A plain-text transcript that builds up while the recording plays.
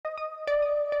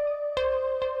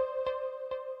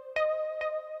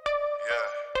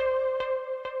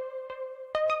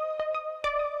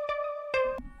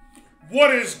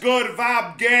What is good,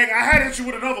 Vibe Gang? I had to hit you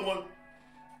with another one.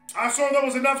 I saw there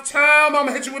was enough time. I'm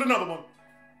gonna hit you with another one.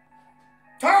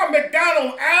 Tom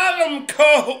MacDonald, Adam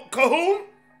Calhoun.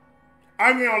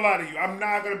 I'm not gonna lie to you. I'm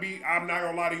not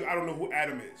gonna lie to you. I don't know who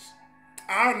Adam is.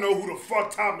 I don't know who the fuck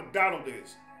Tom MacDonald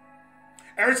is.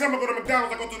 Every time I go to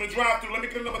McDonald's, I go through the drive-thru. Let me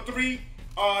get a number 3.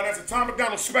 That's a Tom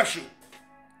MacDonald special.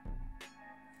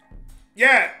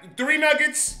 Yeah, 3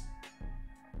 nuggets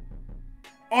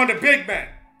on the Big Mac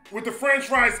with the French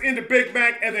fries in the Big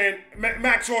Mac and then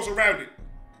Mac sauce around it.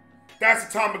 That's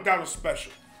a Tom MacDonald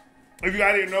special. If you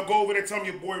didn't know, go over there, tell them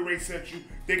your boy Ray sent you.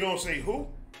 They're gonna say who?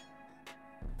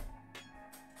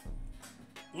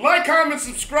 Like, comment,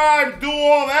 subscribe, do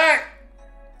all that.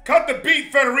 Cut the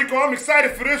beat, Federico. I'm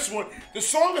excited for this one. The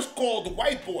song is called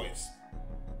Whiteboyz.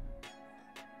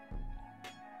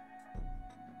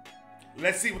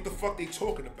 Let's see what the fuck they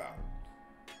talking about.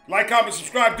 Like, comment,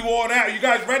 subscribe, do all that. Are you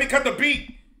guys ready? Cut the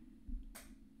beat.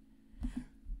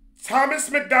 Thomas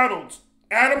MacDonald,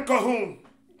 Adam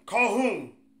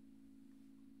Calhoun.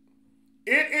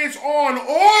 It is on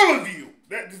all of you.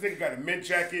 This nigga got a mint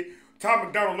jacket. Tom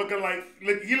MacDonald looking like,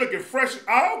 he looking fresh.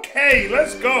 Okay,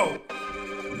 let's go.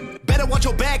 Better watch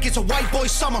your back, it's a white boy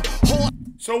summer.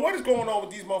 So what is going on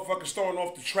with these motherfuckers starting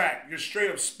off the track? You're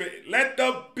straight up spitting. Let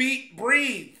the beat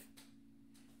breathe.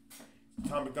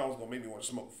 Tom MacDonald's gonna make me want to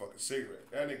smoke a fucking cigarette.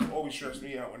 That nigga always stress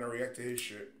me out when I react to his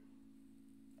shit.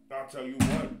 I'll tell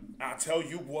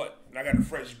you what. And I got a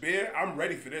fresh beer. I'm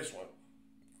ready for this one.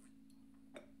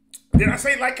 Did I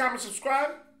say like, comment,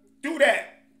 subscribe? Do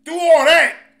that. Do all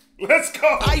that. Let's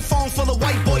go. iPhone full of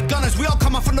white boy gunners. We all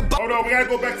come up from the Hold on, we gotta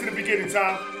go back to the beginning,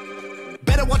 Tom.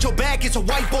 Better watch your back, it's a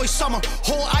white boy summer.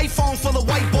 Whole iPhone full of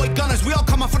white boy gunners. We all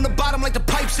come up from the bottom like the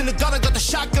pipes in the gutter. Got the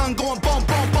shotgun going bum,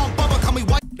 bum, bum, bum. Call me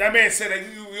white. That man said that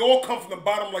we all come from the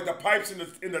bottom like the pipes in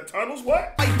the tunnels.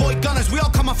 What? White boy gunners. We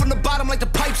all come up from the bottom like the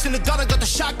pipes in the gutter. Got the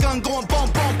shotgun going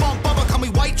bum, bum, bum, bum. Call me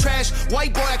white trash.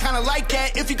 White boy, I kinda like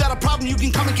that. If you got a problem, you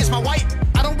can come and kiss my white.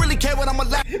 I don't really care what I'm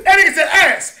allowed. That nigga said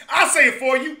ass. I'll say it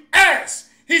for you. Ass.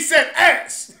 He said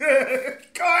ass. Go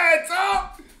ahead, Tom.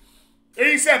 And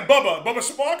he said Bubba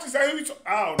Sparks. Is that who you talking?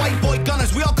 I don't know. White boy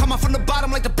gunners. We all come up from the bottom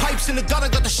like the pipes in the gutter.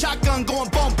 Got the shotgun going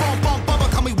bum, bum, bum,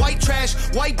 bum. Call me white trash.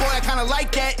 White boy, I kinda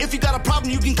like that. If you got a problem,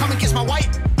 you can come and kiss my white.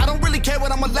 I don't really care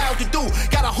what I'm allowed to do.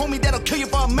 Got a homie that'll kill you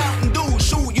for a Mountain Dew.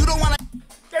 Shoot, you don't wanna.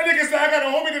 That nigga said I got a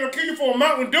homie that'll kill you for a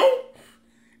Mountain Dew?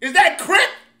 Is that Crip?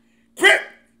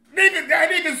 Nigga, that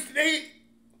nigga's...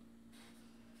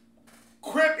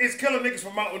 Crip is killing niggas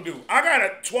for Mountain Dew. I got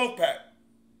a 12-pack.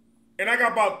 And I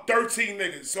got about 13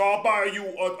 niggas. So I'll buy you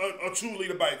a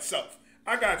 2-liter by itself.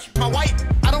 I got you. My white,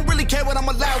 I don't really care what I'm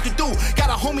allowed to do. Got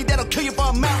a homie that'll kill you for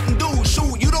a Mountain Dew.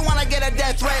 Shoot, you don't wanna get a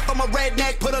death threat from a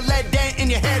redneck. Put a lead dent in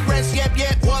your headrest. Yep,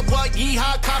 what,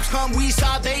 yeehaw, cops come, we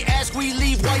saw, they ask, we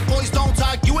leave, white boys don't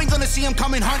talk. You ain't gonna see them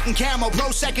coming hunting camo.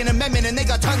 Bro, Second Amendment, and they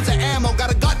got tons of ammo.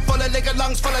 Got a gut full of liquor,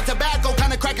 lungs full of tobacco.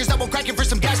 Kind of crackers that will crack you for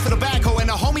some gas for the backhoe. And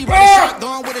a homie with a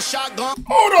shotgun with a shotgun.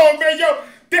 Hold on, man, yo.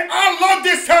 I love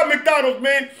this Tom MacDonald,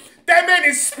 man. That man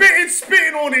is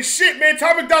spitting on his shit, man.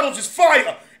 Tom MacDonald's is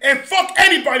fire. And fuck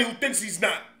anybody who thinks he's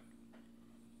not.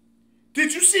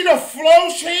 Did you see the flow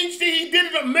change that he did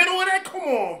in the middle of that? Come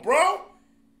on, bro.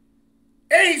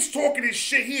 And he's talking his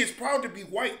shit. He is proud to be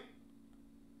white.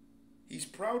 He's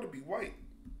proud to be white.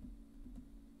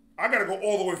 I gotta go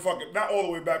all the way not all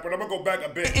the way back, but I'm gonna go back a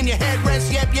bit. In your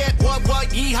headrest, yep, what,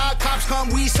 yeehaw, cops come,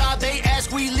 we saw, they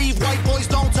ask, we leave, white boys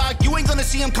don't talk. You ain't gonna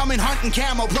see them coming hunting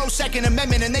camo. Bro, Second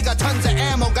Amendment, and they got tons of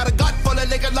ammo. Got a gut full of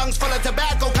liquor, lungs full of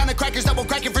tobacco. Kind of crackers that will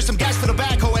crack you for some gas for the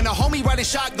backhoe. And a homie riding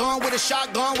shotgun with a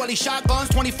shotgun. Well, he shotguns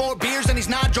 24 beers and he's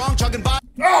not drunk, chugging by.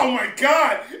 Oh my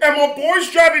God. And my boy's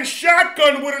driving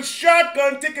shotgun with a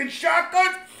shotgun, taking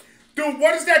shotguns. Dude,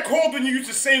 what is that called when you use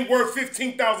the same word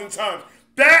 15,000 times?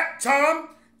 That, Tom,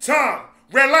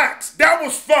 relax. That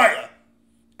was fire.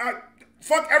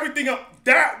 Fuck everything up.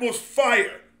 That was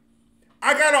fire.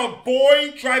 I got a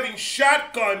boy driving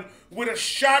shotgun with a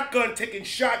shotgun taking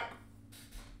shot.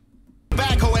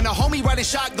 Backhoe and a homie riding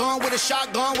shotgun with a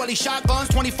shotgun. Well, he shotguns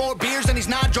 24 beers and he's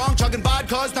not drunk, chugging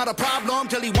vodka's not a problem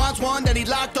till he wants one. Then he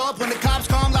locked up when the cops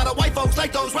come. Lot of white folks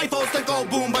like those white folks that go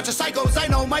boom. Bunch of psychos I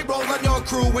know might roll on your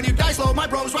crew. When you die slow, my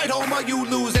bros right home or you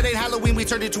lose. It ain't Halloween, we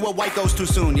turned into a white ghost too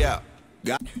soon. Yeah.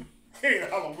 Hey,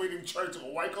 Halloween, we turned into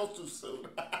a white ghost too soon.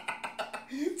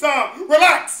 Tom,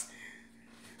 relax.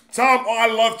 Tom, oh, I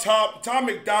love Tom. Tom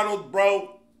MacDonald,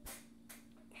 bro.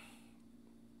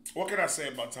 What can I say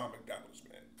about Tom MacDonald's,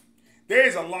 man?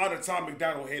 There's a lot of Tom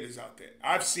MacDonald haters out there.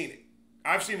 I've seen it.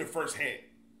 I've seen it firsthand.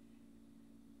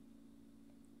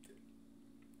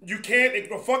 You can't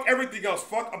ignore, fuck everything else.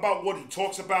 Fuck about what he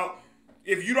talks about.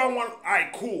 if you don't want, all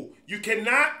right, cool. You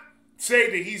cannot say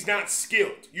that he's not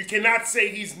skilled. You cannot say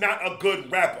he's not a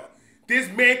good rapper. This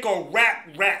man can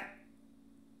rap.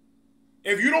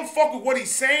 If you don't fuck with what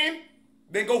he's saying,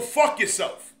 then go fuck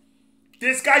yourself.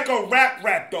 This guy can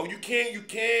rap though. You can't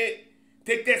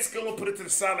take that skill and put it to the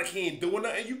side like he ain't doing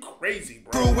nothing. You crazy,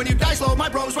 bro. When you die slow, my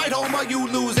bros right home, or you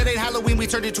lose. It ain't Halloween, we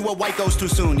turned into a white ghost too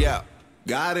soon, yeah.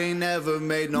 God ain't never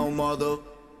made no mother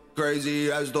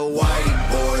crazy as the white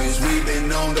boys. We've been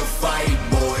known to fight,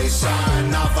 boys.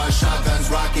 Sign off our shotguns,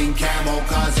 rocking camo,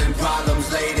 causing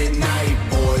problems late at night,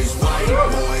 boys. White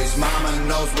boys, mama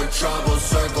knows we're trouble,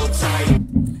 circle tight.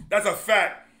 That's a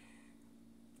fact.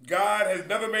 God has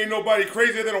never made nobody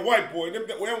crazier than a white boy. Them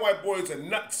white boys are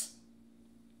nuts.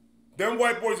 Them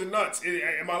white boys are nuts.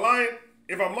 Am I lying?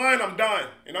 If I'm lying, I'm dying,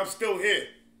 and I'm still here.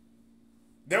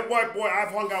 Them white boy, I've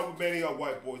hung out with many other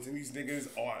white boys, and these niggas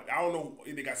are, I don't know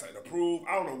if they got something to prove.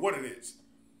 I don't know what it is.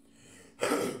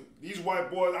 These white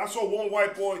boys, I saw one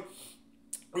white boy,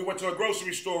 we went to a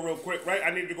grocery store real quick, right?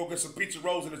 I needed to go get some pizza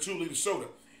rolls and a 2-liter soda.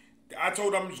 I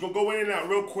told him I'm just going to go in and out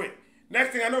real quick.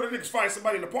 Next thing I know, the niggas find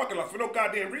somebody in the parking lot for no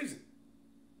goddamn reason.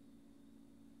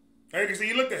 And nigga said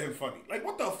he looked at him funny. Like,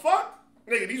 what the fuck?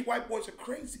 Nigga, these white boys are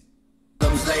crazy.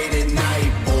 Late at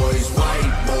night, boys,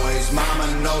 white boys.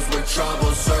 Mama knows we're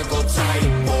trouble, circle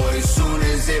tight, boys. Soon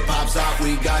as it pops off,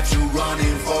 we got you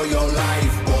running for your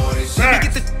life, boys. Let me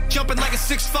get the jumping like a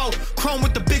 6'4", chrome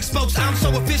with the big spokes. I'm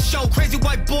so official, crazy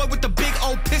white boy with the big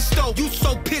old pistol. You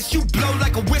so pissed, you blow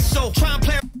like a whistle. Try and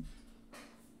play.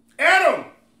 Adam,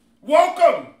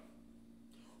 welcome.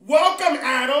 Welcome,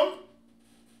 Adam.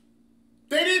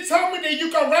 They didn't tell me that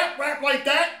you can rap like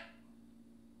that.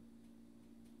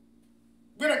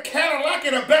 With a Cadillac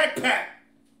and a backpack.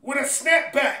 With a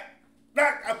snapback.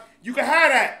 You can have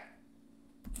that.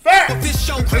 Facts.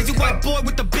 Official, crazy white boy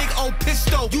with the big old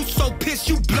pistol. You so pissed,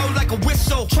 you blow like a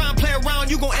whistle. Try and play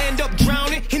around, you gon' end up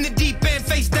drowning. In the deep end,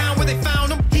 face down where they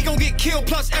found him. He gon' get killed,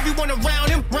 plus everyone around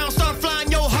him. Round start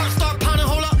flying, your heart start pounding.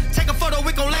 Hold up, take a photo,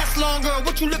 it gon' last longer.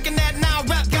 What you looking at now?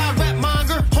 Rap guy, rap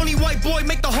monger. Only white boy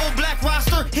make the whole black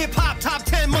roster. Hip hop top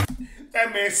 10 month.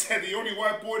 That man said the only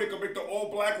white boy that can make the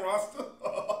all-black roster.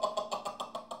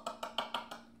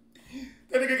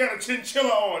 That nigga got a chinchilla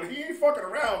on. He ain't fucking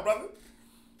around, brother.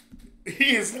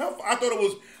 He is not. I thought it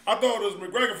was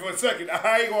McGregor for a second.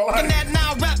 I ain't gonna lie. That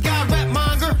now rap guy, rap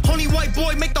monger. Only white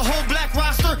boy make the whole black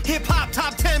roster. Hip hop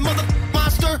top 10 mother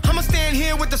monster. I'ma stand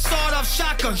here with the sawed-off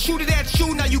shotgun. Shoot it at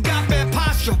you, now you got bad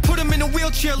posture. Put him in a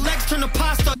wheelchair, legs turn to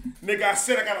pasta. Nigga, I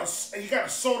said he got a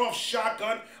sawed-off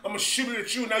shotgun. I'ma shoot it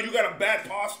at you, now you got a bad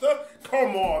posture?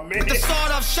 Come on, man. The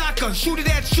sawed-off shotgun, shoot it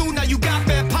at you, now you got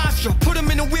bad posture. Put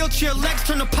him in a wheelchair, legs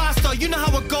turn to pasta. You know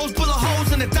how it goes, bullet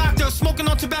holes in the doctor. Smoking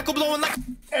on tobacco, blowing like...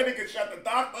 That nigga shot the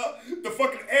doctor, the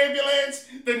fucking ambulance,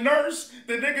 the nurse,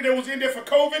 the nigga that was in there for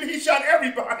COVID. He shot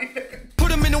everybody.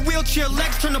 Put him in a wheelchair,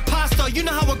 legs turn to pasta. You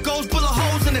know how it goes, bullet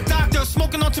holes in the doctor.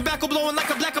 Smoking on tobacco, blowing like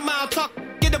a black a mile. Talk,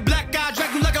 get a black guy,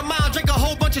 drag you like a mile. Drink a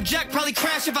whole bunch of Jack, probably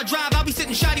crash if I drive. I'll be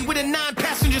sitting shoddy with a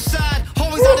 9-passenger side.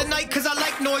 Always out at night cause I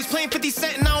like noise. Playing 50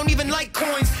 cent and I don't even like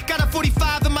coins. Got a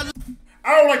 45 in my...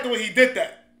 I don't like the way he did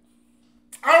that.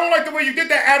 I don't like the way you did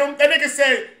that, Adam. That nigga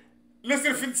said,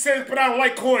 listen to 50 cents, but I don't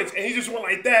like coins. And he just went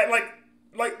like that.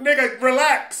 Like nigga,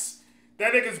 relax.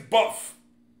 That nigga's buff.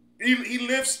 He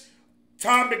lifts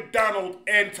Tom MacDonald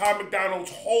and Tom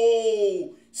MacDonald's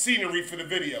whole scenery for the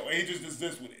video. And he just does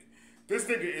this with it. This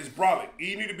nigga is brolic.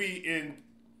 You need to be in,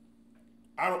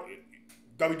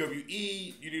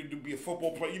 WWE. You need to be a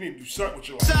football player. You need to do something with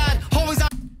your life. Always out.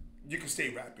 You can stay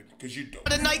rapping, because you don't.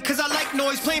 At night, cause I like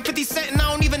noise. Playing 50 cent and I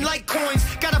don't even like coins.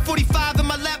 Got a 45 in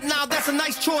my lap now, that's a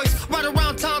nice choice. Ride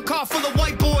around town, car full of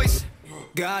white boys.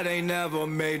 God ain't never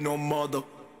made no mother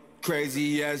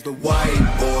crazy as the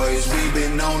white boys. We've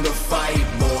been known to fight,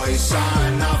 boys.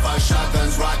 Sign off our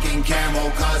shotguns, rocking camo,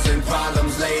 causing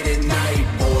problems late at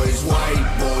night, boys.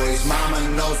 White boys, mama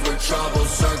knows we're trouble,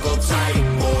 circle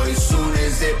tight, boys. Soon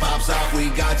as it pops off, we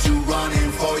got you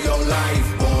running for your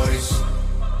life, boys.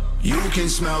 You can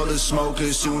smell the smoke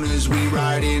as soon as we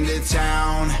ride into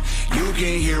town. You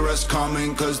can hear us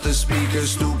coming cause the speaker's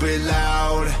stupid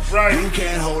loud. Right. You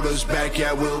can't hold us back,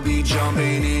 yeah, we'll be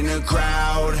jumping in the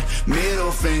crowd. Middle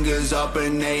fingers up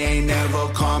and they ain't never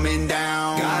coming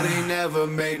down. God ain't never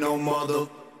made no mother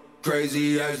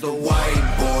crazy as the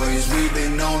white boys. We've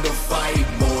been known to fight,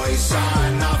 boys.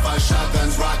 Sign off our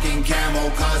shotguns, rocking camo,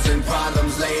 causing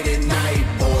problems late at night,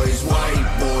 boys.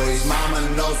 White boys, mama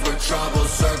knows we're trouble,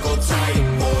 circle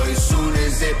tight, boys. Soon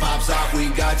as it pops off, we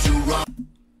got you wrong.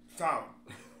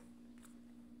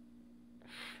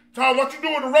 Tom, what you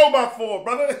doing the robot for,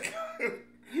 brother?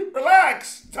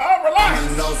 Relax, Tom, relax.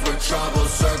 You knows with trouble,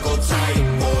 circle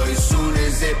tight, boys. Soon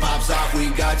as it pops out, we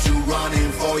got you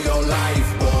running for your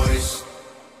life, boys.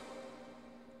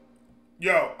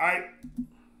 Yo,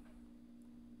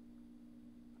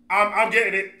 I'm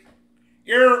getting it.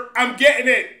 I'm getting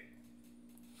it.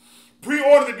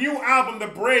 Pre-order the new album, The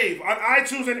Brave, on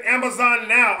iTunes and Amazon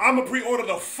now. I'm gonna pre-order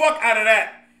the fuck out of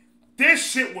that. This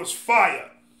shit was fire.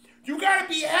 You gotta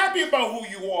be happy about who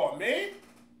you are, man.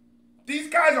 These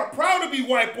guys are proud to be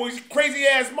white boys, crazy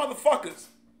ass motherfuckers.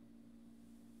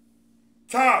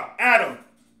 Tom, Adam,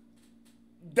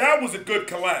 that was a good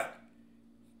collab.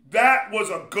 That was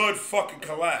a good fucking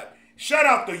collab. Shout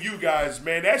out to you guys,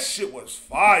 man. That shit was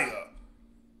fire.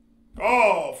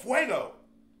 Oh, fuego.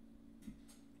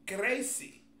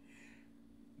 Crazy.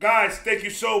 Guys, thank you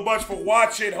so much for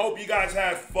watching. Hope you guys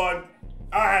had fun.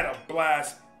 I had a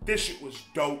blast. This shit was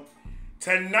dope.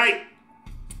 Tonight,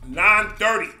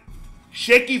 9:30,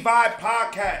 Shaky Vibe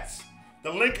Podcast.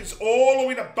 The link is all the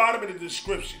way at the bottom in the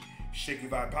description. Shaky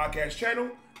Vibe Podcast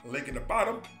channel, link in the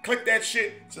bottom. Click that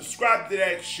shit. Subscribe to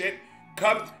that shit.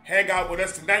 Come hang out with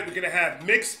us tonight. We're going to have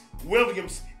Mix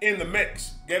Williams in the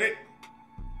mix. Get it?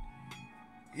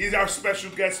 He's our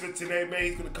special guest for today, man.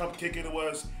 He's going to come kick it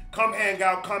with us. Come hang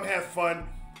out. Come have fun.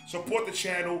 Support the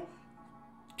channel.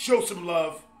 Show some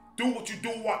love. Do what you do,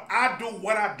 what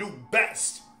I do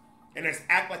best. And that's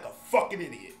act like a fucking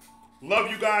idiot. Love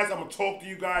you guys. I'm going to talk to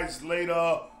you guys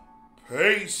later.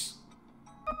 Peace.